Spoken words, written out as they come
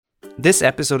This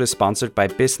episode is sponsored by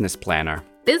Business Planner.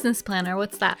 Business Planner,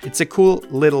 what's that? It's a cool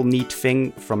little neat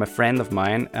thing from a friend of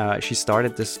mine. She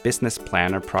started this business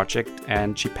planner project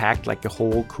and she packed like a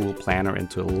whole cool planner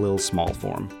into a little small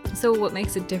form. So what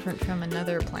makes it different from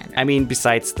another planner? I mean,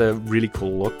 besides the really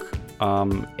cool look,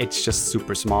 it's just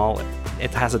super small.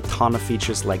 It has a ton of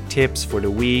features like tips for the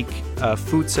week,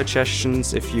 food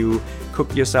suggestions if you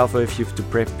cook yourself or if you have to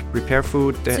prepare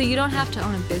food. So you don't have to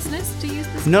own a business to use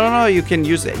this? No, you can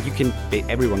use it.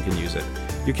 Everyone can use it.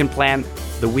 You can plan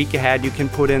the week ahead. You can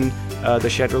put in the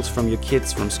schedules from your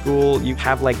kids from school. You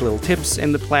have like little tips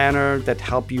in the planner that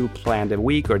help you plan the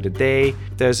week or the day.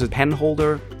 There's a pen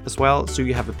holder as well, so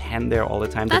you have a pen there all the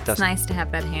time. That's nice to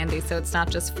have that handy, so it's not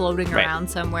just floating around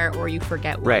somewhere or you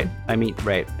forget one.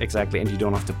 Right, exactly. And you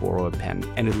don't have to borrow a pen.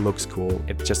 And it looks cool.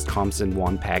 It just comes in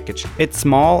one package. It's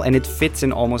small and it fits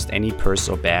in almost any purse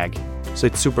or bag. So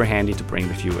it's super handy to bring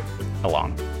with you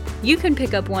along. You can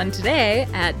pick up one today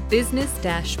at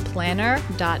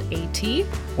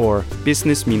business-planner.at or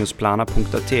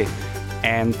business-planner.at.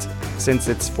 And since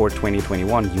it's for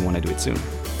 2021, you want to do it soon.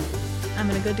 I'm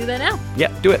going to go do that now.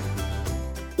 Yeah, do it.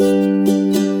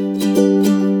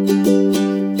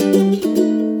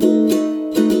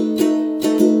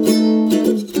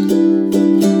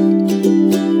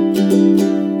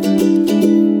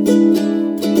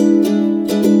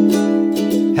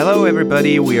 Hello,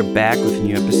 everybody. We are back with a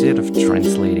new episode of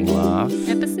Translating Love.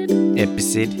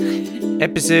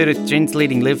 Episode of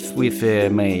Translating Love with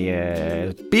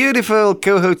my beautiful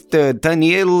co-host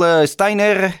Danielle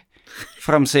Steiner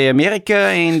from America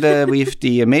and with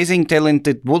the amazing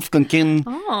talented Wolfgang Kinn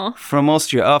from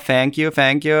Austria. Oh, thank you.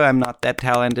 I'm not that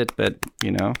talented, but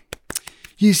you know.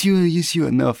 Yes, you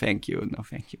are. No, thank you,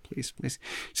 please.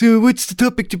 So what's the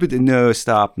topic to put? No,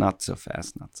 stop. Not so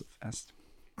fast.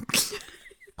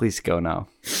 Please go now.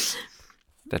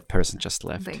 That person just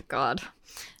left. Thank God.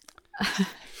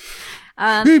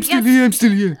 I'm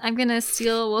still here. I'm going to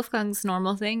steal Wolfgang's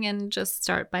normal thing and just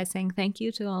start by saying thank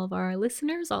you to all of our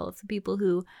listeners, all of the people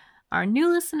who are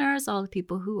new listeners, all the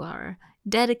people who are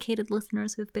dedicated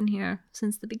listeners who've been here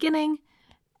since the beginning,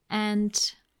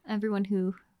 and everyone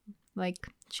who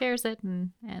shares it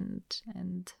and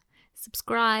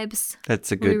subscribes.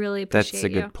 That's a good. We really appreciate That's a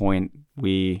good point.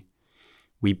 We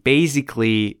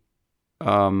basically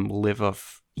live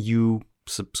off you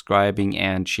subscribing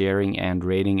and sharing and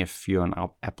rating if you're on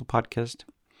Apple Podcast.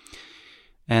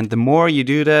 And the more you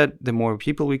do that, the more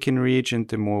people we can reach and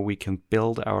the more we can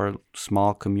build our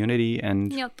small community.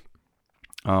 And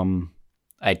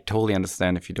I totally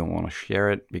understand if you don't want to share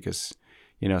it because,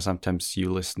 you know, sometimes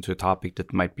you listen to a topic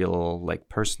that might be a little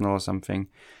personal or something.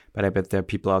 But I bet there are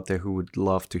people out there who would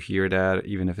love to hear that,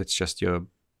 even if it's just your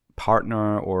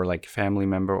partner or family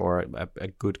member or a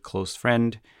good close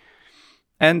friend.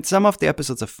 And some of the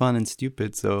episodes are fun and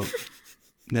stupid, so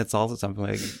that's also something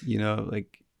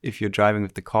if you're driving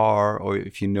with the car or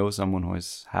if you know someone who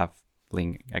is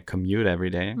having a commute every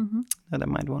day, that I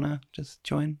might want to just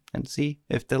join and see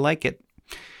if they like it.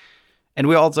 And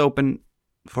we're also open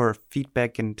for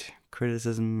feedback and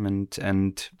criticism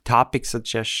and topic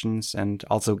suggestions and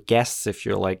also guests if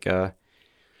you're like a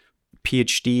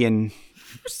PhD in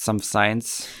some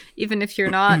science. Even if you're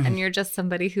not and you're just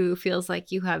somebody who feels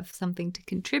like you have something to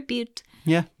contribute.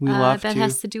 Yeah, we love that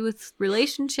has to do with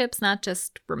relationships, not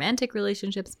just romantic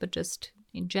relationships, but just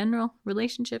in general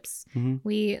relationships. Mm-hmm.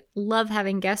 We love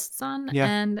having guests on.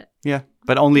 Yeah,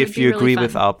 but only if you agree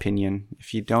with our opinion.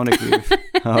 If you don't agree with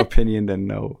our opinion, then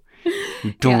no.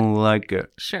 We don't like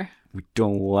it. Sure. We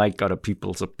don't like other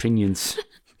people's opinions.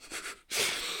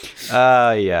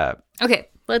 Yeah. Okay.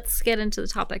 Let's get into the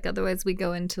topic. Otherwise, we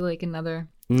go into another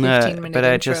 15-minute But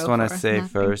I just want to say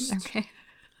first,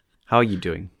 how are you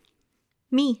doing?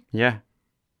 Me? Yeah.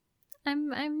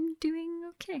 I'm doing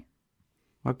okay.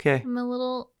 Okay.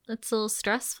 It's a little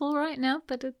stressful right now,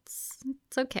 but it's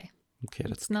okay. Okay,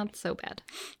 it's not so bad.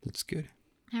 That's good.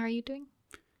 How are you doing?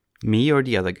 Me or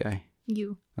the other guy?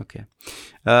 You. Okay.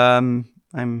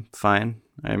 I'm fine.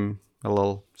 I'm a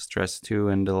little stressed too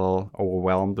and a little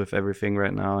overwhelmed with everything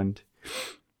right now, and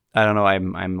I don't know,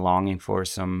 I'm longing for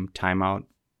some time out,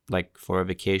 for a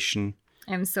vacation.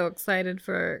 I'm so excited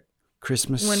for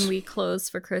Christmas. When we close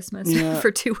for Christmas for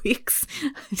 2 weeks.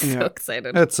 I'm so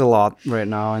excited. It's a lot right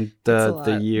now. And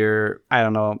the year, I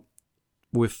don't know,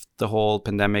 with the whole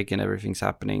pandemic and everything's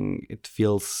happening,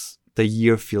 the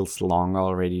year feels longer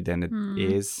already than it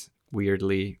is,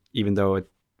 weirdly. Even though it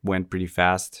went pretty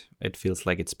fast, it feels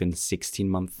like it's been 16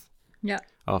 months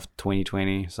of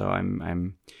 2020. So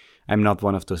I'm not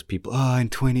one of those people, in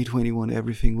 2021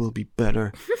 everything will be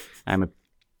better. I'm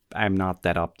not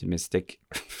that optimistic.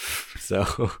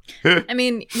 So I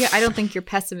mean, yeah, I don't think you're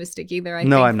pessimistic either. I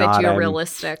No, think I'm that not. you're I'm-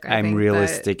 realistic. I I'm think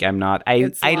realistic. I'm not. I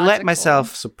it's let logical.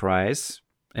 myself surprise,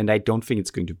 and I don't think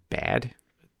it's going to be bad.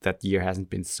 That year hasn't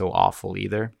been so awful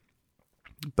either.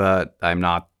 But I'm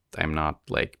not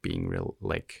like being real,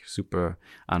 like super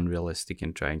unrealistic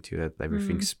and trying to that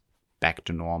everything's back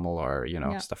to normal or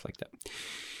Yeah. stuff like that.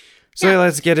 So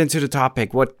let's get into the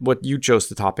topic. What you chose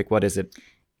the topic? What is it?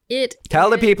 Tell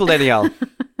the people, Danielle.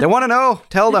 They want to know.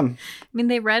 Tell them. I mean,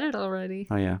 they read it already.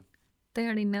 Oh yeah. They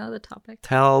already know the topic.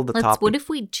 Tell the topic. What if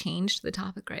we changed the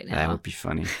topic right now? That would be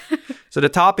funny. So the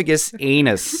topic is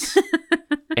anus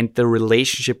and the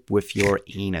relationship with your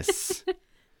anus.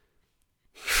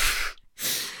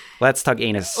 Let's talk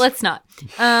anus. Let's not.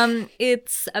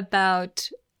 It's about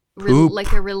Poop.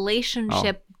 like a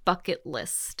relationship bucket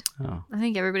list. Oh. I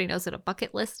think everybody knows what a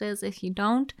bucket list is. If you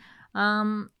don't,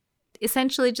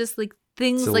 essentially just like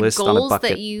things It's a like list on a goals bucket.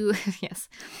 that you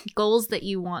goals that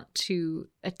you want to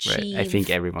achieve. Right. I think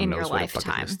everyone in knows your what a lifetime.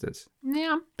 bucket list is.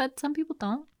 Yeah, but some people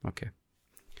don't. Okay.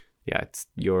 Yeah,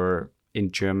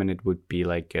 in German it would be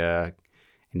like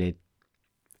eine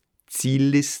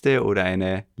Zielliste oder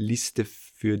eine Liste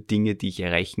für Dinge, die ich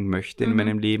erreichen möchte in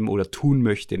meinem Leben oder tun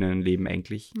möchte in meinem Leben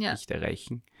eigentlich, Ja. nicht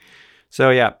erreichen.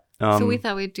 So yeah. So we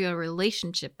thought we'd do a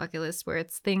relationship bucket list where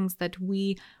it's things that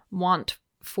we want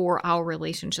for our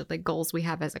relationship, like goals we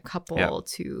have as a couple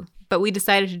but we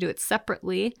decided to do it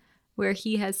separately where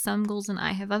he has some goals and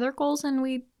I have other goals and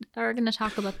we are going to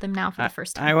talk about them now for the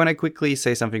first time. I want to quickly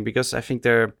say something because I think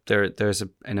there's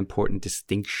an important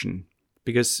distinction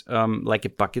because like a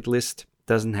bucket list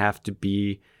doesn't have to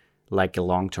be like a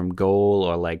long-term goal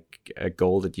or like a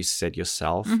goal that you set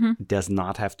yourself. It does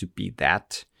not have to be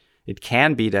that. It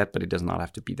can be that, but it does not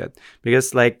have to be that.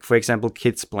 Because like, for example,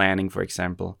 kids planning, for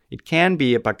example, it can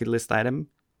be a bucket list item,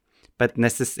 but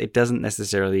it doesn't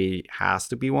necessarily has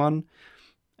to be one.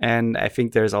 And I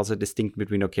think there's also a distinction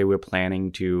between, okay, we're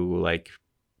planning to like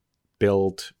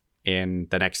build in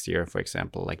the next year, for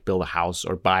example, like build a house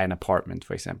or buy an apartment,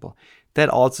 for example. That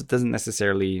also doesn't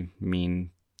necessarily mean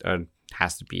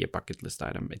has to be a bucket list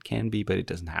item. It can be, but it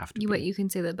doesn't have to be. But you can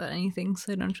say that about anything,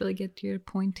 so I don't really get your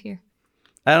point here.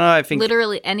 I don't know. I think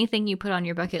Literally anything you put on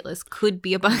your bucket list could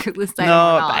be a bucket list item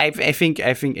no. or not. I think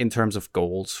in terms of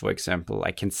goals, for example,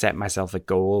 I can set myself a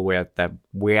goal where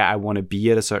I want to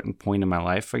be at a certain point in my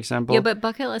life, for example. Yeah, but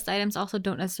bucket list items also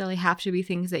don't necessarily have to be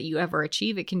things that you ever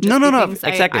achieve. It can just No, be things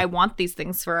exactly. I want these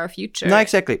things for our future. No,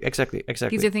 exactly.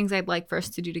 These are things I'd like for us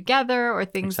to do together or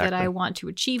things that I Exactly. want to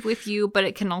achieve with you, but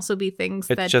it can also be things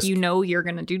It's that just- you know you're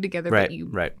going to do together. Right, But you,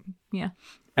 right. Yeah.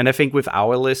 And I think with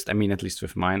our list, I mean, at least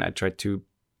with mine, I tried to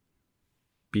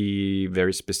be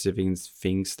very specific in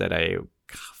things that I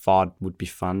thought would be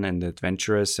fun and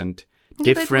adventurous and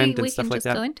different and stuff like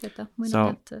that. We can just go into it, though. We So, don't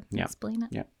have to yeah. explain it.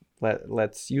 Yeah.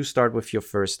 You start with your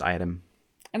first item.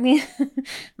 I mean,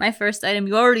 my first item,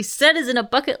 you already said isn't a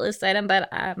bucket list item, but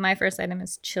my first item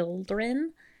is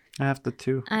children. I have the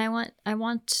two. I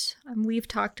want, we've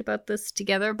talked about this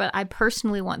together, but I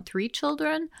personally want 3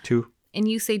 children. 2. And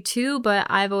you say 2, but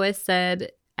I've always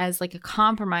said as like a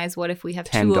compromise, what if we have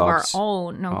 10 2 dogs. of our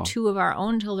own? No, Oh. 2 of our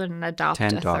own children and adopt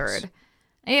 10 a dogs. third.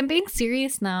 I am being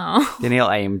serious now. Danielle,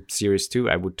 I am serious too.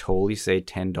 I would totally say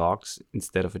 10 dogs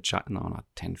instead of a child. No, not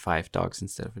 10, 5 dogs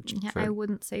instead of a child. Yeah, I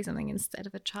wouldn't say something instead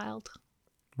of a child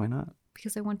Why not?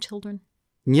 because I want children.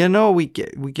 Yeah, no, we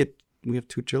have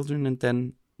 2 children and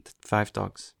then 5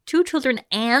 dogs. 2 children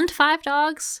and 5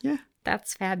 dogs? Yeah.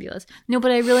 That's fabulous. No,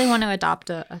 but I really want to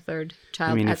adopt a third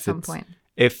child at if some it's- point.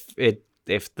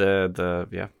 If the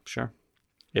yeah, sure.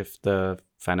 If the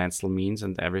financial means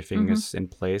and everything is in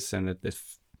place and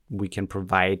if we can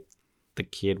provide the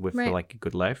kid with Right. like a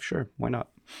good life, sure, why not?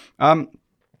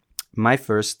 My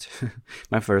first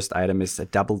item is a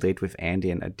double date with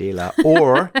Andy and Adela,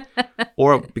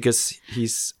 or because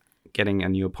he's getting a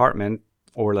new apartment,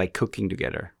 or like cooking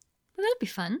together. Well, that'd be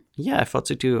fun. Yeah, I thought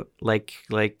to do like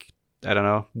I don't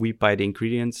know, we buy the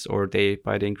ingredients or they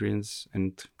buy the ingredients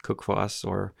and cook for us,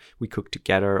 or we cook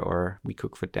together or we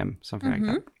cook for them, something like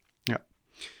that. Yeah.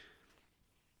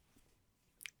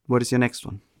 What is your next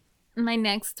one? My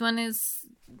next one is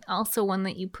also one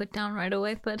that you put down right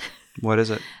away, but What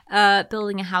is it?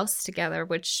 building a house together,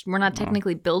 which we're not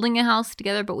technically building a house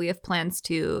together, but we have plans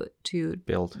to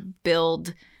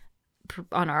build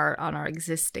on our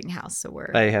existing house. So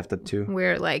I have that too.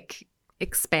 we're like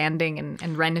expanding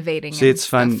and renovating. See, and it's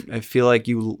fun. stuff. I feel like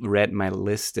you read my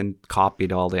list and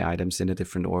copied all the items in a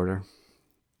different order.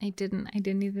 I didn't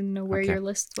even know where Okay. your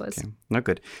list was. Okay, not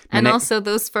good. And also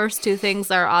those first 2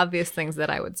 things are obvious things that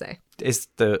I would say. is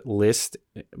the list,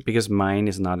 because mine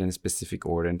is not in a specific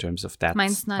order in terms of that.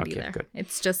 Mine's not okay, either. Good.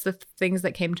 It's just the things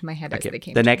that came to my head as they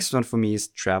came. The to next one for me is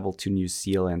travel to New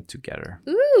Zealand together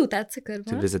me. Ooh, that's a good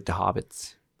to one. visit the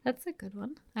hobbits. That's a good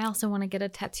one. I also want to get a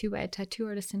tattoo by a tattoo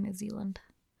artist in New Zealand.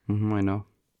 I know.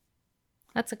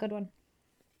 That's a good one.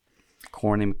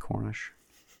 Corny McCornish.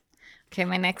 Okay,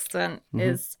 my next one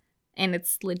is, and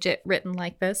it's legit written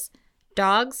like this: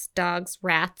 dogs, dogs,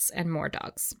 rats, and more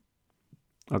dogs.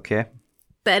 Okay.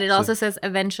 But it also says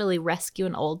eventually rescue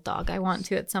an old dog. I want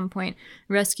to at some point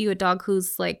rescue a dog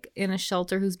who's like in a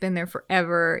shelter, who's been there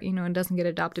forever, you know, and doesn't get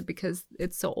adopted because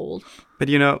it's so old. But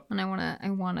you know, And I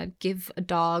wanna give a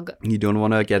dog. you don't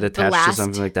want to get attached to last-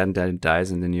 something like that and then it dies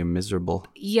and then you're miserable.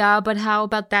 Yeah, but how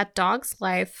about that dog's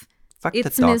life? Fuck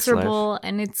It's that dog's miserable life.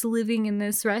 and it's living in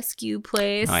this rescue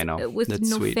place I know. with That's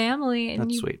no sweet. family, and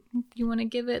That's you sweet. want to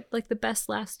give it like the best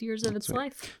last years of That's its sweet.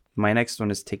 life. My next one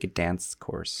is take a dance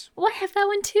course. Oh, I have that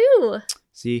one too.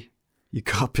 See, you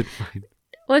copied mine.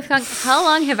 Wolfgang, how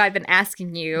long have I been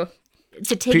asking you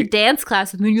to take a dance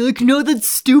class with me? And you're like, no, that's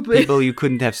stupid. People,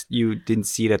 you didn't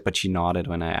see that, but she nodded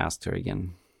when I asked her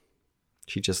again.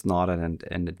 She just nodded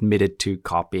and admitted to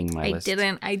copying my list.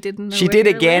 I didn't know She where did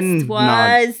your again. list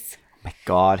was. My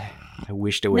God, I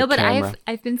wish there were No, but camera.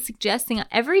 I've been suggesting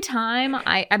every time.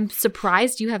 I'm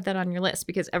surprised you have that on your list,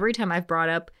 because every time I've brought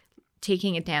up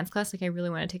taking a dance class, like I really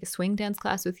want to take a swing dance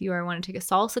class with you, or I want to take a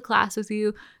salsa class with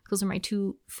you. Those are my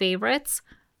two favorites.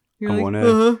 You're I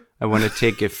want to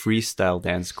take a freestyle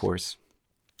dance course.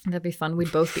 That'd be fun.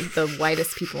 We'd both be the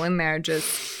whitest people in there,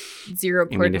 just zero I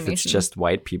mean, coordination. if it's just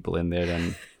white people in there,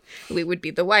 then we would be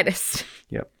the whitest.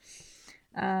 yep.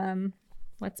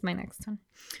 What's my next one?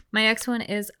 My next one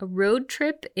is a road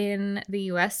trip in the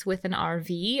US with an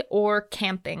RV or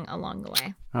camping along the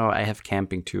way. Oh, I have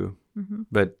camping too.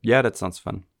 But yeah, that sounds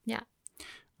fun. Yeah.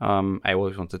 I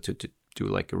always wanted to do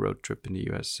like a road trip in the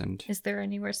US and Is there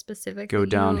anywhere specific? go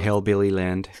down hillbilly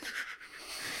land.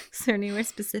 Is there anywhere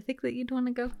specific that you'd want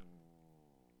to go?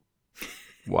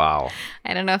 Wow.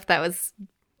 I don't know if that was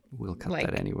We'll cut Like-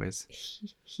 that anyways.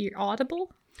 here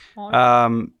audible.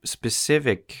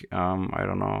 Specific, I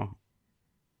don't know.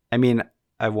 I mean,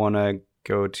 I want to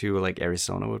go to like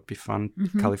Arizona would be fun.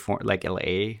 California, like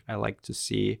LA, I like to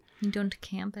see. You don't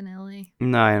camp in LA.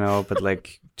 No, I know, but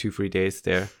like 2-3 days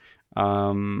there.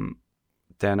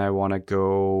 Then I want to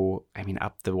go, I mean,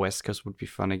 up the West Coast would be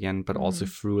fun again, but also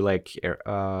through like,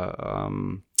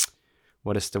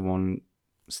 what is the one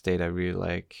state I really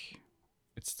like?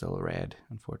 It's still red,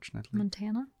 unfortunately.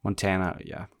 Montana,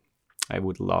 yeah. I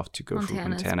would love to go through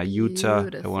Montana's Montana. Utah, I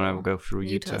want beautiful. to go through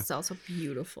Utah. Utah's also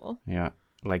beautiful. Yeah,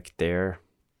 like there.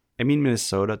 I mean,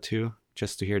 Minnesota too,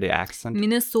 just to hear the accent.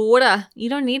 Minnesota. You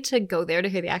don't need to go there to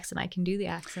hear the accent. I can do the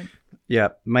accent. Yeah,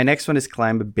 my next one is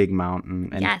climb a big mountain.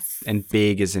 And, Yes. And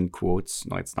big is in quotes.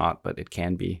 No, it's not, but it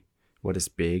can be. What is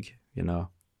big, you know?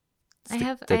 I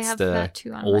have That's the that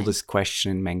too on oldest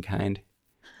question in mankind.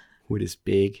 What is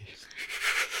big? mine.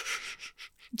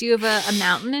 Do you have a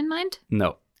mountain in mind?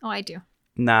 No. Oh, I do.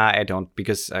 Nah, I don't,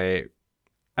 because I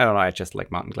don't know, I just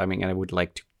like mountain climbing and I would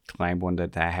like to climb one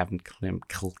that I haven't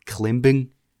Climbing.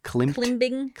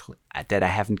 that I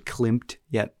haven't climbed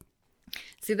yet.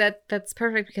 See, that's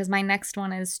perfect, because my next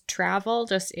one is travel,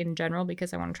 just in general,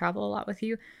 because I want to travel a lot with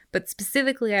you. But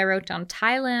specifically, I wrote down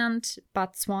Thailand,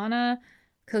 Botswana,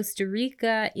 Costa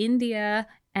Rica, India,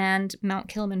 and Mount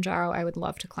Kilimanjaro. I would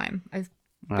love to climb. I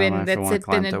want to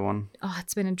climb that one.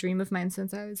 It's been a dream of mine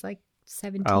since I was like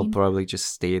 17. I'll probably just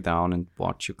stay down and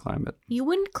watch you climb it. You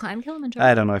wouldn't climb Kilimanjaro?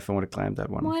 I don't know if I want to climb that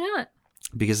one. Why not?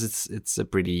 Because it's a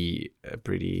pretty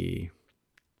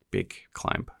big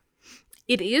climb.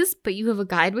 It is, but you have a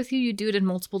guide with you. You do it in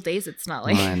multiple days. It's not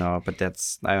like... I know, but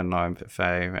I don't know if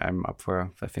I'm up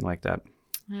for a thing like that.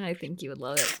 I think you would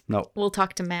love it. No. We'll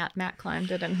talk to Matt. Matt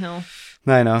climbed it, and he'll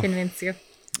I know. convince you.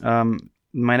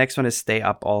 My next one is stay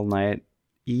up all night,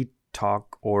 eat,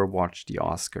 talk, or watch the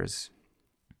Oscars.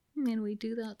 I mean, we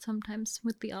do that sometimes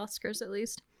with the Oscars, at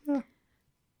least. Yeah.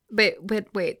 But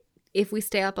wait, if we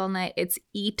stay up all night, it's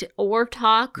eat or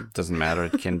talk. Doesn't matter.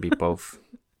 It can be both.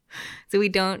 So we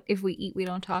don't. If we eat, we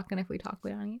don't talk, and if we talk,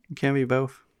 we don't eat. It can be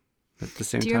both at the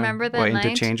same time. Do you remember that or night?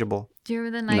 interchangeable. Do you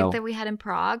remember the night No. that we had in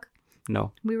Prague?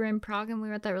 No. We were in Prague, and we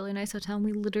were at that really nice hotel, and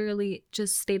we literally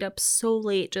just stayed up so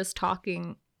late, just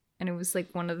talking. And it was like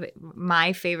one of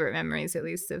my favorite memories, at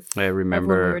least, of I of when we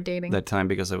remember were dating. that time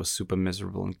because I was super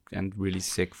miserable and really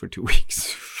sick for 2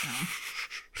 weeks.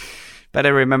 But I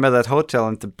remember that hotel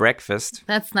and the breakfast.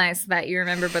 That's nice that you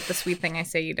remember, but the sweet thing I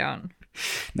say you don't.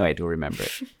 No, I do remember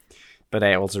it. But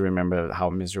I also remember how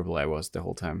miserable I was the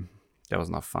whole time. That was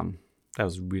not fun. That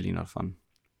was really not fun.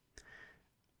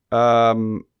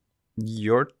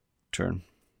 Your turn.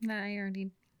 No, I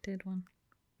already did one.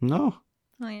 No.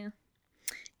 Oh, yeah.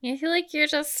 Yeah, I feel like you're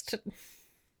just...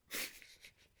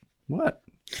 What?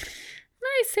 No,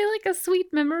 I say like a sweet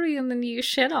memory and then you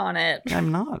shit on it.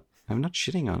 I'm not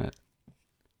shitting on it.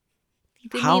 You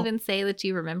didn't How? even say that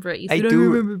you remember it. You I said, do-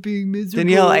 remember being miserable.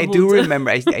 Danielle, the I whole do time." remember.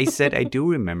 I said I do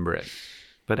remember it.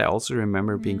 But I also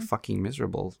remember being fucking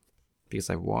miserable. Because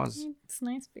I was. It's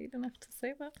nice for you to have to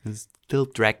say that. I still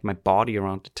dragged my body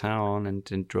around the town and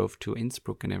then drove to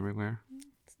Innsbruck and everywhere.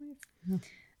 It's nice.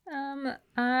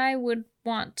 I would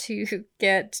want to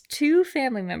get 2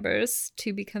 family members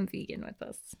to become vegan with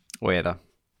us. Wait,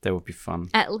 that would be fun.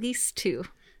 At least 2.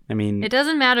 I mean, It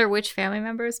doesn't matter which family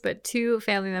members, but 2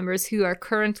 family members who are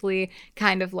currently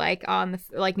kind of like on the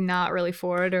like not really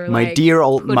for it or my like dear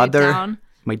old put it mother. down.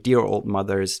 My dear old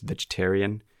mother is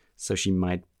vegetarian, so she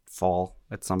might fall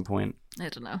at some point. I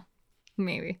don't know.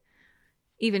 Maybe.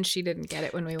 Even she didn't get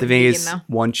it when we The went thing vegan is, though.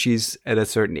 once she's at a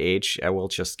certain age, I will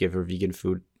just give her vegan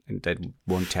food and I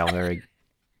won't tell her. And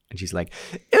she's like,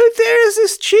 "Oh, there's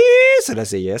this cheese." And I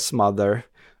say, "Yes, mother.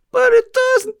 But it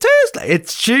doesn't taste like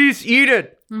it's cheese. Eat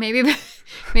it." Maybe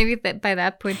that by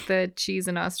that point the cheese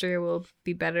in Austria will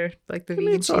be better, like the I vegan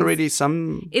mean, it's cheese. already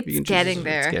some It's vegan getting cheeses,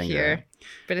 there it's getting here, there.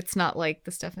 but it's not like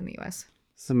the stuff in the US.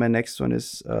 So my next one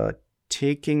is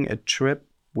taking a trip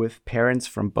with parents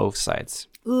from both sides.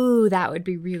 Ooh, that would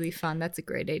be really fun. That's a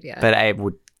great idea. But I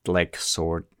would like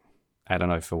sort. I don't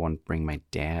know if I want to bring my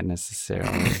dad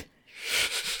necessarily.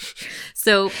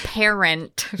 So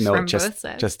parent No, from both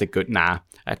sides. just a good. Nah,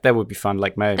 that would be fun.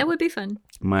 Like That would be fun.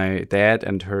 my dad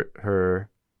and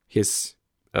his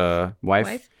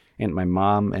wife and my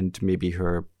mom and maybe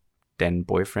her then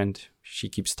boyfriend. She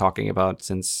keeps talking about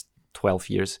since 12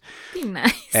 years. Be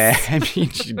nice. I mean,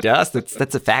 she does.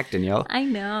 That's a fact, Danielle. I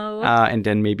know. And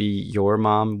then maybe your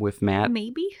mom with Matt.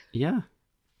 Maybe. Yeah,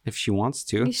 if she wants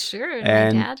to. Sure.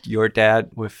 And my dad. your dad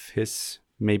with his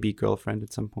maybe girlfriend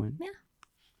at some point. Yeah.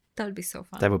 That would be so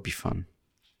fun. That would be fun.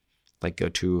 Like go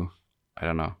to, I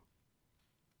don't know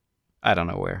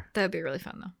where. That would be really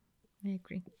fun though. I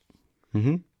agree.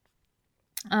 Mm-hmm.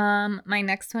 My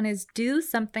next one is do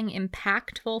something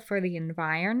impactful for the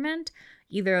environment.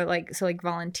 Either like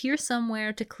volunteer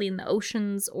somewhere to clean the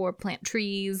oceans or plant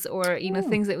trees or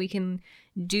things that we can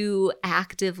do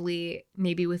actively,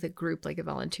 maybe with a group, like a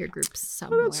volunteer group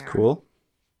somewhere. Oh, that's cool.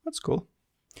 That's cool.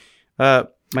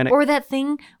 Or that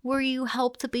thing where you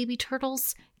help the baby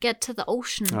turtles get to the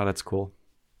ocean. Oh, that's cool.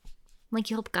 Like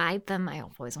you help guide them. I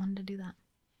always wanted to do that.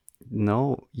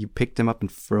 No, you pick them up and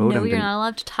throw them. No, you're not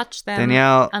allowed to touch them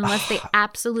Danielle, unless they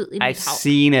absolutely need I've help.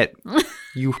 seen it.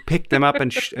 You pick them up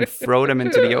and throw them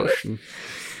into the ocean.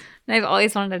 I've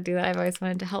always wanted to do that. I've always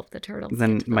wanted to help the turtles.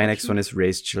 Then get to the my next ocean. one is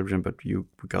raise children, but we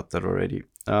got that already.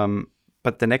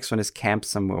 But the next one is camp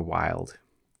somewhere wild.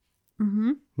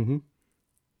 Mm-hmm. Mm-hmm.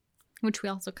 Which we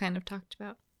also kind of talked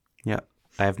about. Yeah,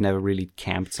 I've never really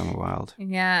camped somewhere wild.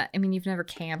 Yeah, I mean, you've never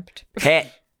camped.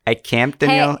 Hey, I camped,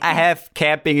 Danielle. Hey. I have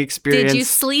camping experience. Did you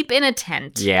sleep in a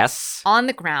tent? Yes. On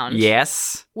the ground?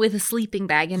 Yes. With a sleeping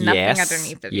bag and nothing Yes.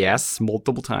 underneath of you? Yes,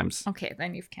 multiple times. Okay,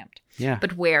 then you've camped. Yeah.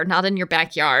 But where? Not in your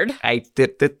backyard? I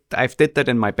did that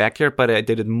in my backyard, but I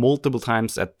did it multiple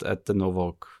times at the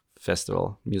Novok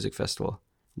Festival, music festival.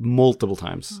 Multiple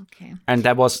times. Okay. And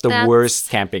that was the That's- worst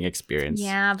camping experience.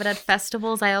 Yeah, but at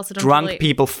festivals, I also don't Drunk really...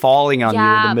 people falling on you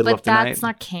in the middle of the but night. that's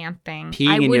not camping. Peeing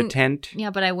I in your wouldn't- tent. Yeah,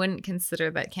 but I wouldn't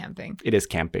consider that camping. It is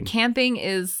camping. Camping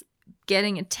is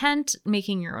getting a tent,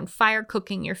 making your own fire,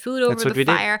 cooking your food over That's what the we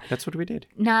fire. did. That's what we did.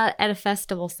 Not at a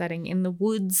festival setting in the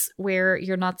woods where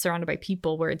you're not surrounded by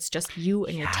people, where it's just you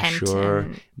and your tent. Sure.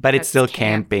 and But it's that's still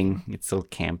camp. camping. It's still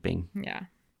camping. Yeah.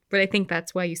 But I think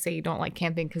that's why you say you don't like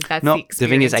camping, because that's No, the the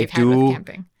thing is, experience I you've had with do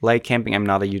camping. like camping. I'm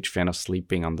not a huge fan of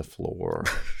sleeping on the floor.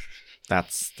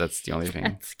 That's the only thing.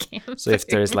 That's camping. So if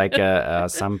there's like a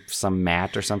some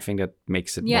mat or something that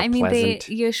makes it yeah, more I mean,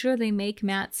 pleasant, they make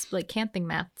mats, like camping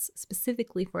mats,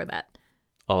 specifically for that.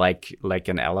 or like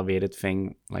an elevated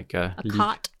thing, like a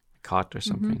cot or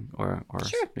something, or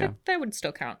Sure, yeah. that would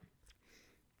still count.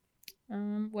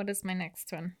 What is my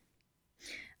next one?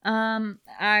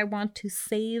 I want to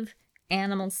save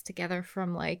animals together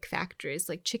from like factories,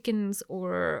 like chickens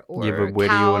or Yeah, but where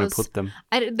cows. do you want to put them?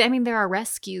 I mean, there are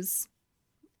rescues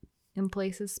in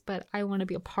places, but I want to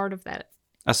be a part of that.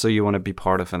 So you want to be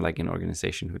part of an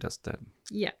organization who does that?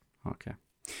 Yeah. Okay.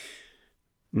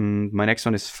 My next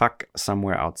one is fuck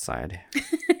somewhere outside.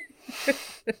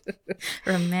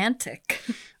 Romantic.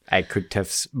 I could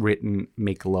have written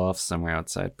make love somewhere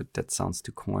outside, but that sounds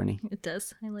too corny. It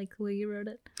does. I like the way you wrote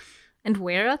it. And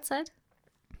where outside?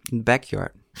 In the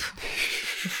backyard.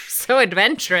 So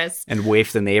adventurous. And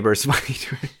wave the neighbors while you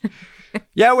do it.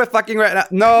 Yeah, we're fucking right now.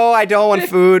 No, I don't want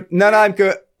food. No, I'm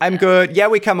good. I'm good. Yeah,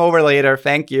 we come over later.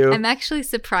 Thank you. I'm actually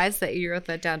surprised that you wrote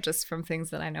that down just from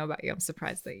things that I know about you. I'm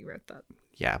surprised that you wrote that.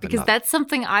 Yeah, but because that's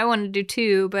something I want to do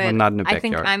too, but well, not in the I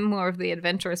think backyard. I'm more of the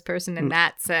adventurous person in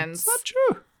that sense. It's not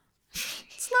true.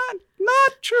 It's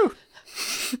not true.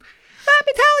 Let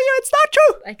me tell you, it's not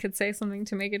true. I could say something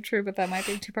to make it true, but that might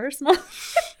be too personal.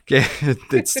 Okay,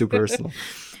 it's too personal.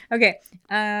 Okay.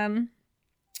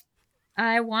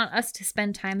 I want us to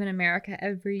spend time in America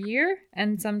every year,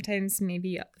 and sometimes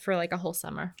maybe for like a whole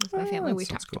summer with my family. We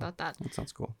talked about that. That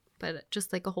sounds cool. But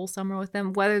just like a whole summer with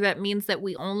them, whether that means that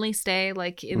we only stay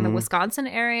like in the Wisconsin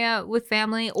area with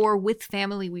family, or with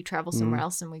family we travel somewhere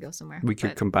else and we go somewhere. We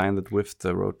could combine that with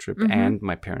the road trip and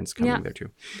my parents coming there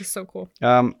too. It's so cool.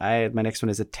 My next one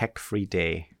is a tech-free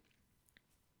day.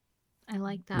 I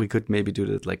like that. We could maybe do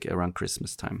that like around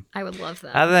Christmas time. I would love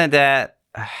that. Other than that,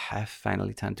 I have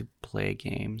finally time to play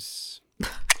games.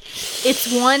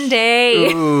 It's one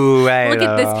day. Ooh, I Look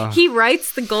know. at this. He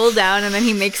writes the goal down and then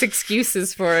he makes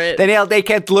excuses for it. Danielle, they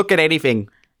can't look at anything.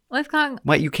 Wolfgang.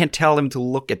 What? You can't tell them to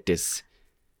look at this.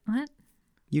 What?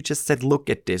 You just said look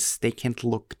at this. They can't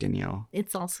look, Danielle.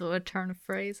 It's also a turn of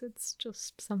phrase. It's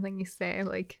just something you say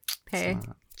like, hey,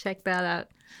 check that out.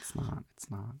 It's not.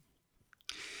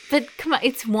 But come on,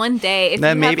 it's one day. If No,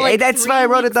 you maybe. have, like, That's 3 why I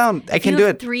wrote it weeks- down. I if can you do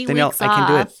have it. 3 Danielle, weeks I can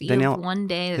do it. off, you Danielle, have one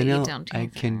day that Danielle, you don't do I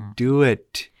anything. can do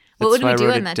it. What would That's why we I do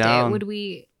wrote on it that down. day? Would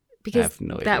we? Because have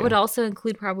no that idea. would also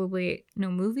include probably no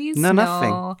movies. No,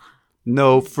 nothing.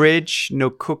 No fridge, no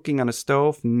cooking on a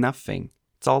stove, nothing.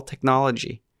 It's all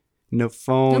technology. No No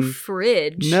phone.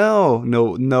 fridge.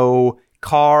 No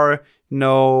car.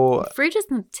 No. Fridge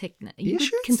isn't technology. You Yeah, would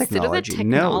sure, it's consider that technology?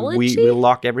 No, we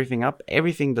lock everything up.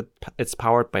 Everything that it's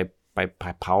powered by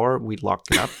power, we lock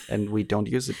it up and we don't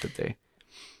use it today.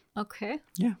 Okay.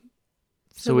 Yeah.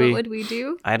 So what would we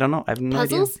do? I don't know. I have no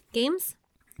Puzzles? idea. Games?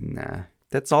 Nah.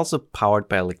 That's also powered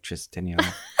by electricity, anyway.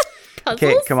 Puzzles?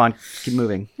 Okay, come on. Keep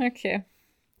moving. Okay.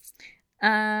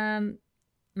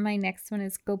 My next one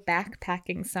is go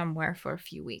backpacking somewhere for a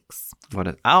few weeks.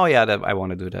 Oh, yeah, I want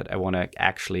to do that. I want to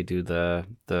actually do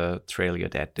the trail your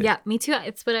dad did. Yeah, me too.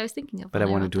 It's what I was thinking of. But I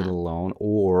want to do it alone,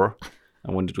 or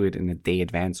I want to do it in a day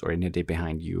advance or in a day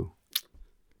behind you.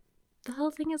 The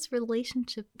whole thing is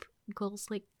relationship goals,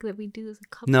 like that we do as a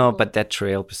couple. No, but that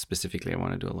trail specifically I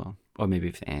want to do alone. Or maybe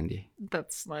with Andy.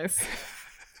 That's nice.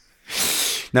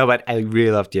 No, but I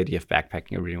really love the idea of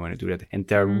backpacking. I really want to do that. And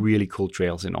there are really cool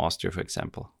trails in Austria, for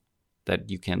example, that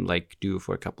you can like do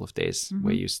for a couple of days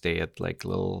where you stay at like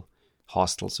little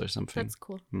hostels or something. That's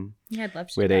cool. Yeah, I'd love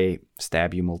to Where do that. they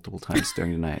stab you multiple times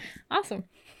during the night. Awesome.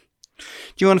 Do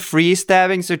you want 3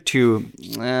 stabbings or 2?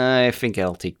 I think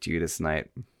I'll take 2 this night.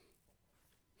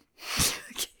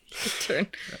 Your turn.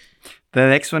 The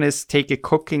next one is take a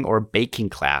cooking or baking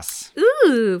class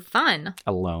Ooh, fun.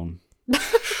 alone.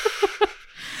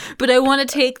 But I want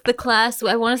to take the class.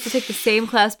 I want us to take the same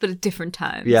class, but at different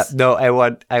times. Yeah, no,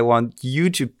 I want you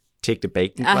to take the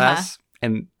baking class,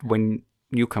 and when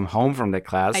you come home from the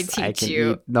class, I teach can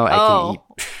you. eat. No, I can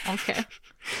eat. Okay.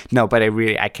 No, but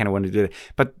I kind of want to do it.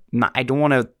 But I don't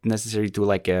want to necessarily do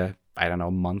like a, I don't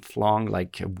know, month long,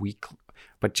 like a week,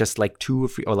 but just like 2 or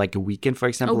 3, or like a weekend, for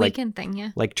example. A weekend thing,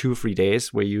 yeah. Like 2 or 3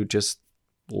 days where you just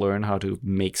learn how to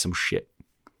make some shit.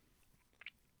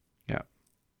 Yeah.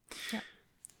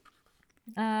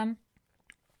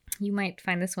 You might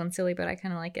find this one silly, but I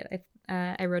kind of like it.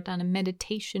 I wrote down a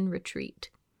meditation retreat.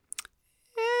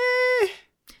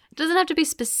 It doesn't have to be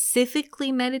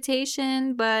specifically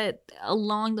meditation, but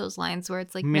along those lines where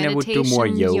it's like meditation, I would do more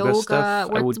yoga stuff.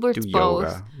 Where I would where do it's yoga,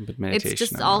 both. but meditation. It's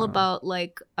just all about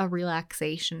like a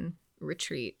relaxation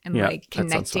retreat and like that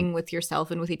sounds connecting fun. with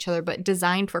yourself and with each other, but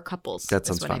designed for couples. That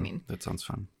sounds is what fun. I mean. That sounds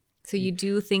fun. So you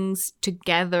do things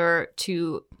together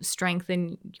to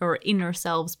strengthen your inner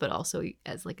selves, but also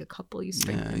as like a couple, you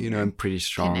strengthen. Yeah, I'm pretty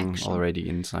strong connection. already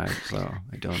inside, so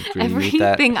I don't really need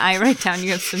that. Everything I write down,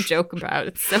 you have some joke about.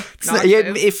 It's so Yeah,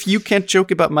 obnoxious. if you can't joke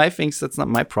about my things, that's not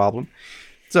my problem.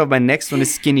 So my next one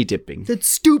is skinny dipping. That's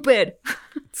stupid.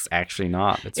 It's actually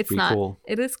not. It's pretty not. cool.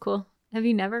 It is cool. Have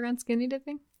you never gone skinny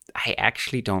dipping? I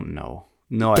actually don't know.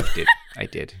 No, I did.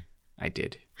 I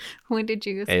did. When did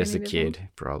you go skinny As a dipping? kid,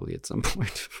 probably at some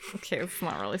point. Okay, it's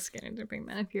not really skinny dipping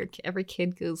then. If you're every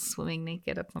kid goes swimming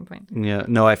naked at some point. Yeah,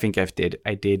 no, I think I did.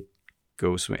 I did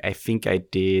go swim. I think I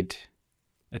did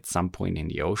at some point in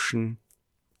the ocean,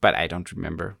 but I don't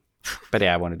remember. But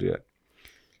yeah, I want to do it.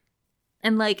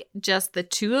 And like just the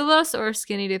two of us, or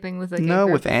skinny dipping with like No, a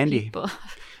group with of Andy. people?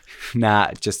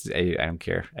 Nah, just I don't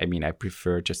care. I mean, I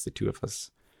prefer just the 2 of us.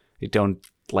 I don't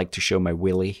like to show my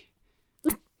willy.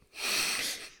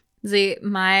 See,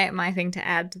 my thing to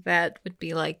add to that would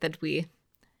be like that we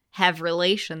have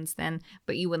relations then,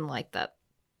 but you wouldn't like that.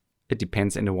 It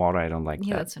depends. In the water, I don't like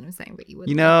Yeah, that. that's what I'm saying, but you wouldn't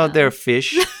You know, like that. they're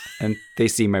fish, and they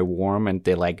see my worm, and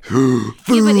they're like, Yeah,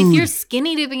 but if you're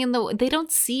skinny dipping in they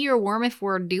don't see your worm if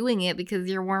we're doing it because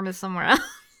your worm is somewhere else.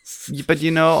 But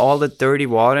you know, all the dirty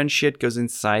water and shit goes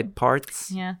inside parts.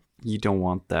 Yeah, You don't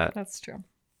want that. that's true.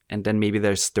 And then maybe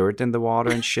there's dirt in the water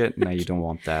and shit. No, you don't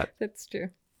want that. That's true.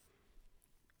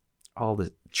 All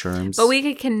the germs. But we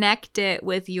could connect it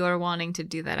with your wanting to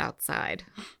do that outside.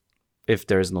 If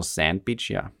there's no sand beach,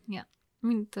 yeah. Yeah. I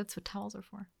mean, that's what towels are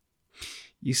for.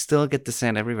 You still get the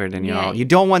sand everywhere, Danielle. Yeah. You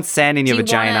don't want sand in your Do you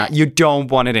vagina. want it- You don't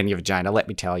want it in your vagina, let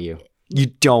me tell you. You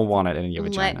don't want it in your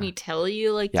vagina. Let me tell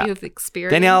you, like, Yeah. you have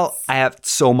experience. Danielle, I have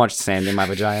so much sand in my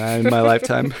vagina in my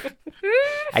lifetime.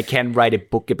 I can write a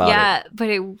book about it. Yeah, but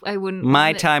I wouldn't. My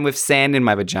want it- time with sand in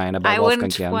my vagina by I Wolfgang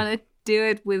wouldn't Kern. want to do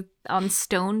it on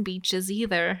stone beaches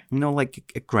either. You know,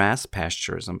 like a grass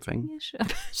pasture or something. Yeah,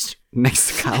 sure.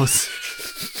 Next to cows.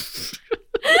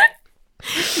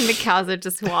 And the cows are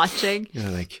just watching. You're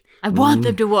like, I want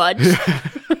them to watch.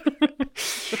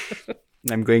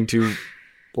 I'm going to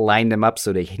line them up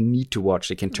so they need to watch.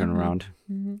 They can turn around.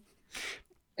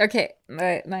 Okay,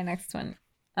 my next one.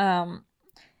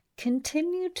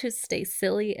 Continue to stay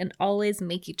silly and always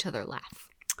make each other laugh.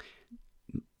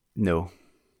 No.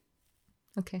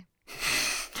 Okay.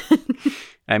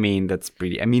 I mean, that's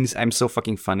pretty. I mean, I'm so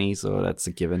fucking funny, so that's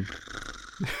a given.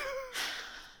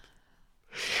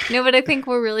 No, but I think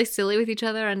we're really silly with each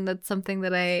other, and that's something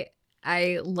that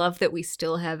I love that we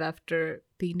still have after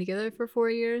being together for 4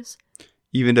 years.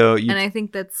 Even though you, And I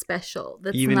think that's special.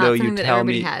 That's even not though something you that tell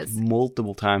everybody me has.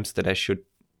 multiple times that I should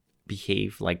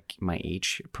behave like my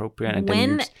age appropriate, and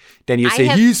When then you I say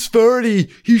have- he's 30,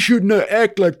 he shouldn't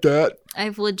act like that.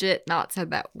 I've legit not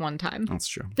said that one time. That's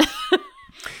true.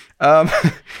 No,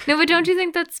 but don't you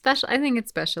think that's special? I think it's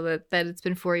special that it's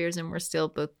been 4 years and we're still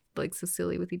both like so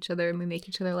silly with each other and we make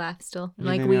each other laugh still. And,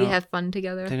 Yeah, like I we know. have fun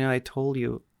together. Daniel, I told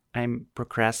you I'm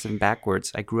procrastinating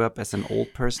backwards. I grew up as an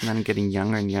old person and I'm getting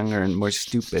younger and younger and more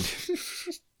stupid.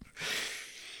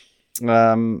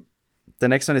 The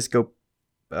next one is go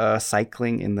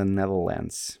cycling in the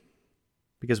Netherlands.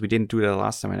 Because we didn't do that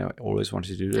last time and I always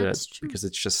wanted to do That's that true. because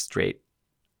it's just straight.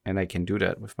 And I can do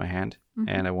that with my hand. Mhm.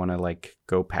 And I want to like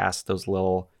go past those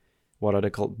little, what are they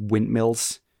called?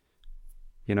 Windmills.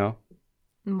 You know?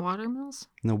 And watermills?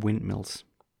 No, windmills.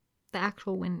 The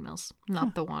actual windmills,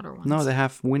 not the water ones. No, they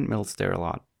have windmills there a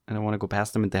lot. And I want to go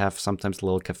past them and they have sometimes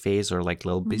little cafes or like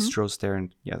little bistros there.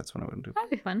 And yeah, that's what I want to do. That'd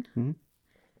be fun. Mhm.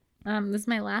 This is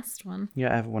my last one.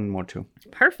 Yeah, I have one more too.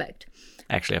 Perfect.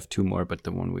 Actually, I have two more, but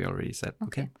the one we already said.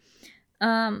 Okay.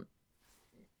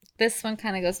 This one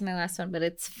kind of goes to my last one, but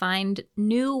it's find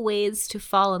new ways to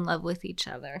fall in love with each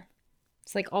other.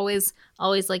 It's like always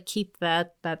like keep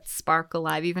that spark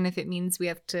alive, even if it means we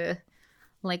have to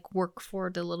like work for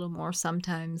it a little more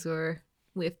sometimes, or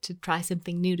we have to try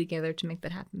something new together to make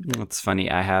that happen. It's funny.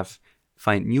 I have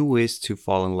find new ways to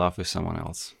fall in love with someone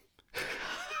else.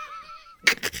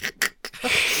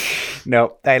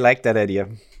 No, I like that idea.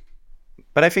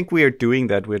 But I think we are doing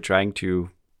that. We're trying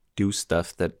to do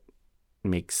stuff that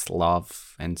makes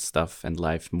love and stuff and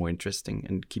life more interesting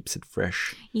and keeps it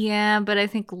fresh. Yeah, but I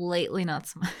think lately not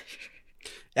so much.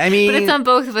 I mean, But it's on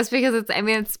both of us because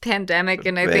it's pandemic,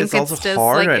 and I But think it's it's also just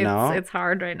hard like right now. it's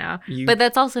hard right now. You- But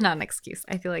that's also not an excuse.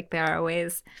 I feel like there are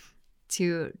ways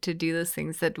to do those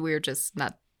things that we're just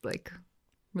not like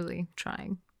really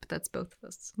trying. But that's both of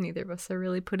us. Neither of us are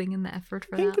really putting in the effort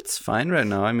for I think that. it's fine right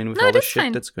now. I mean, with No, all it the is shit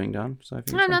fine. that's going down. So I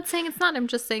think No, it's I'm fine. not saying it's not. I'm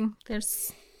just saying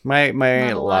there's My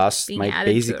Not a lot last, being my added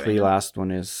to it basically right now. last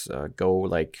one is go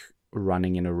like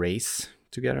running in a race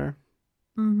together.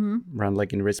 Run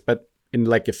like in a race, but in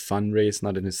like a fun race,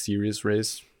 not in a serious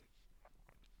race.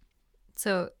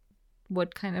 So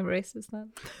what kind of race is that?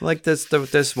 Like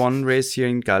there's one race here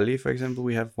in Galli, for example.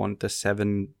 We have the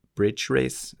 7 bridge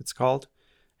race, it's called.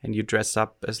 And you dress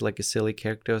up as like a silly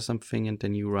character or something and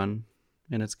then you run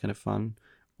and it's kind of fun.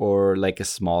 Or like a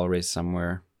small race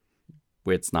somewhere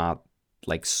where it's not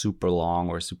like super long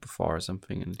or super far or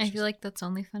something. And it's I feel like that's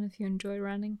only fun if you enjoy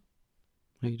running.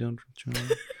 you don't enjoy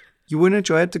it. You wouldn't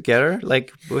enjoy it together,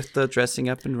 like with the dressing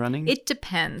up and running? It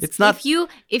depends. It's not-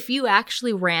 if you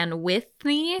actually ran with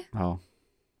me, Oh.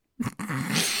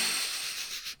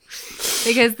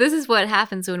 because this is what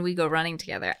happens when we go running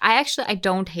together. I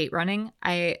don't hate running.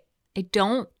 I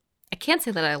can't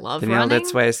say that I love Danielle, running.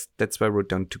 that's why I wrote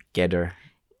down together.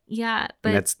 Yeah, And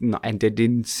but that's not, and they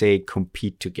didn't say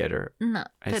compete together. no.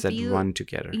 I but said run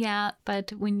together. Yeah,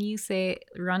 but when you say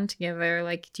run together,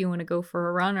 like, do you want to go for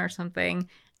a run or something?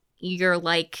 You're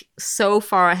like so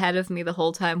far ahead of me the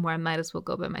whole time where I might as well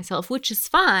go by myself, which is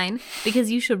fine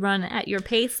because you should run at your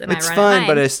pace and It's I run fine, at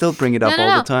but mine. I still bring it up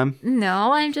all the time.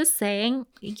 No, I'm just saying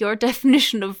your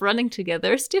definition of running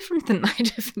together is different than my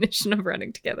definition of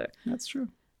running together. That's true.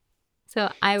 So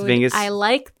thing is- I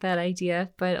like that idea,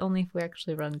 but only if we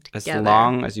actually run As together.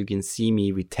 long as you can see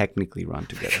me, we technically run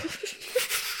together.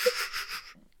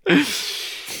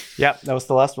 Yeah, that was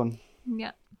the last one.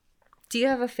 Yeah. Do you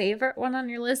have a favorite one on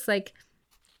your list? Like,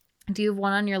 do you have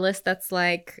one on your list that's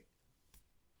like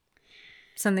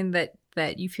something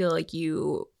that you feel like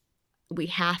we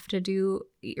have to do,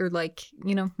 or like,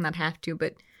 you know, not have to,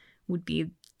 but would be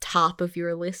top of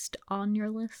your list on your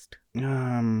list?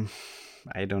 I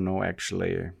don't know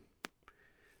actually.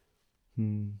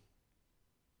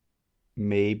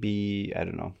 Maybe, I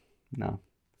don't know. No.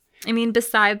 I mean,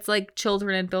 besides like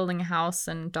children and building a house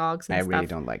and dogs and I stuff. really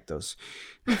don't like those.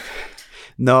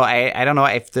 No, I don't know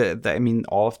if I mean,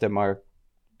 all of them are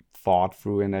thought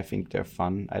through and I think they're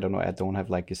fun. I don't know. I don't have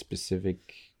like a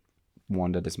specific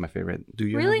one that is my favorite. Do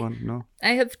you Really? have one? No. I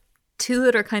have two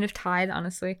that are kind of tied,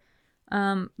 honestly.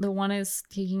 The one is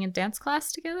taking a dance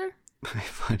class together. I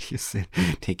thought you said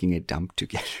taking a dump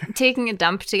together. Taking a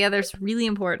dump together is really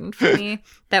important for me.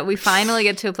 That we finally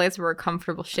get to a place where we're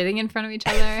comfortable shitting in front of each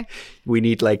other. We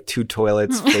need like 2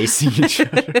 toilets facing each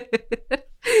other.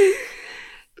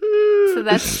 So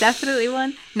that's definitely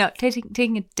one. No,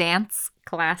 taking a dance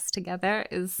class together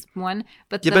is one.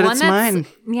 But Yeah, the but one it's that's, mine.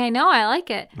 Yeah, I know, I like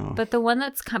it. Oh. But the one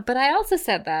that's but I also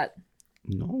said that.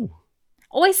 No.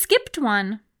 Oh, I skipped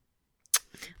one.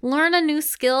 Learn a new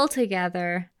skill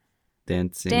together.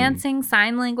 Dancing,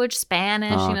 sign language,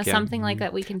 Spanish, Oh, you know, okay. something like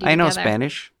that we can do I know together.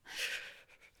 Spanish.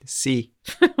 Sí.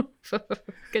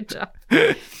 Good job.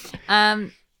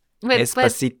 But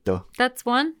Espacito. that's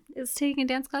one is taking a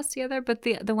dance class together. But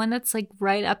the one that's like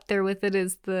right up there with it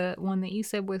is the one that you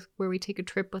said with where we take a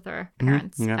trip with our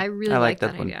parents. Yeah. I really like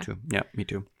that idea. one too. Yeah, me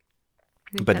too.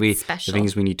 I think But that's the special. thing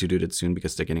is, we need to do that soon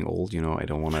because they're getting old. You know, I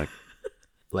don't want to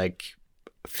like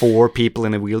 4 people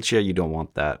in a wheelchair. You don't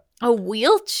want that. A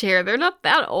wheelchair? They're not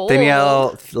that old.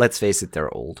 Danielle, let's face it,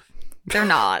 they're old. They're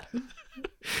not.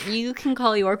 You can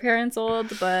call your parents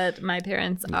old, but my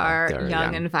parents are they're young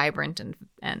young. and vibrant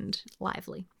and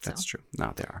lively. So. That's true.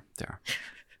 No, they are. They are.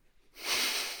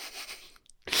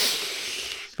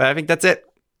 But I think that's it.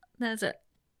 That's it.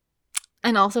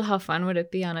 And also, how fun would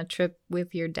it be on a trip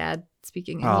with your dad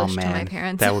speaking Oh English to my man,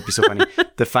 parents? that would be so funny.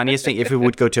 The funniest thing, if we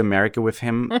would go to America with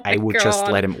him, I would just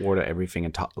God. let him order everything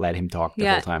and let him talk the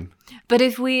Yeah. whole time. But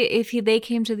if they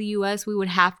came to the U.S., we would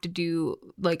have to do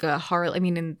like a Harley. I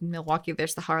mean, in Milwaukee,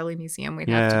 there's the Harley Museum. We'd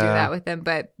have to do Yeah. that with them.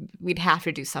 But we'd have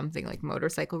to do something like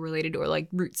motorcycle related or like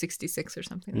Route 66 or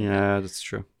something. Like that. Yeah, that's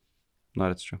true. No,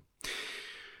 that's true.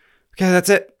 Okay, that's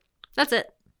it. That's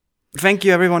it. Thank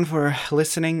you everyone for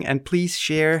listening, and please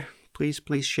share. Please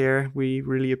share. We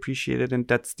really appreciate it, and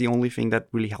that's the only thing that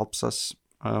really helps us.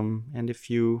 And if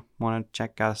you want to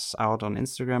check us out on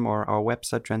Instagram or our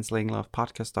website,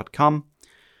 translatinglovepodcast.com,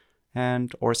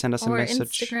 or send us a Or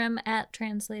message, Instagram at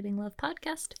Translating Love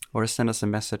Podcast. or send us a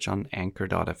message on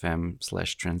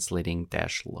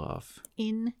anchor.fm/translating-love.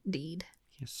 Indeed.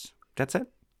 Yes, that's it.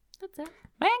 That's it.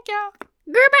 Thank you.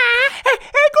 Goodbye.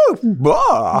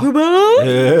 Goodbye. Goodbye.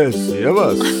 Yes,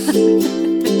 servus.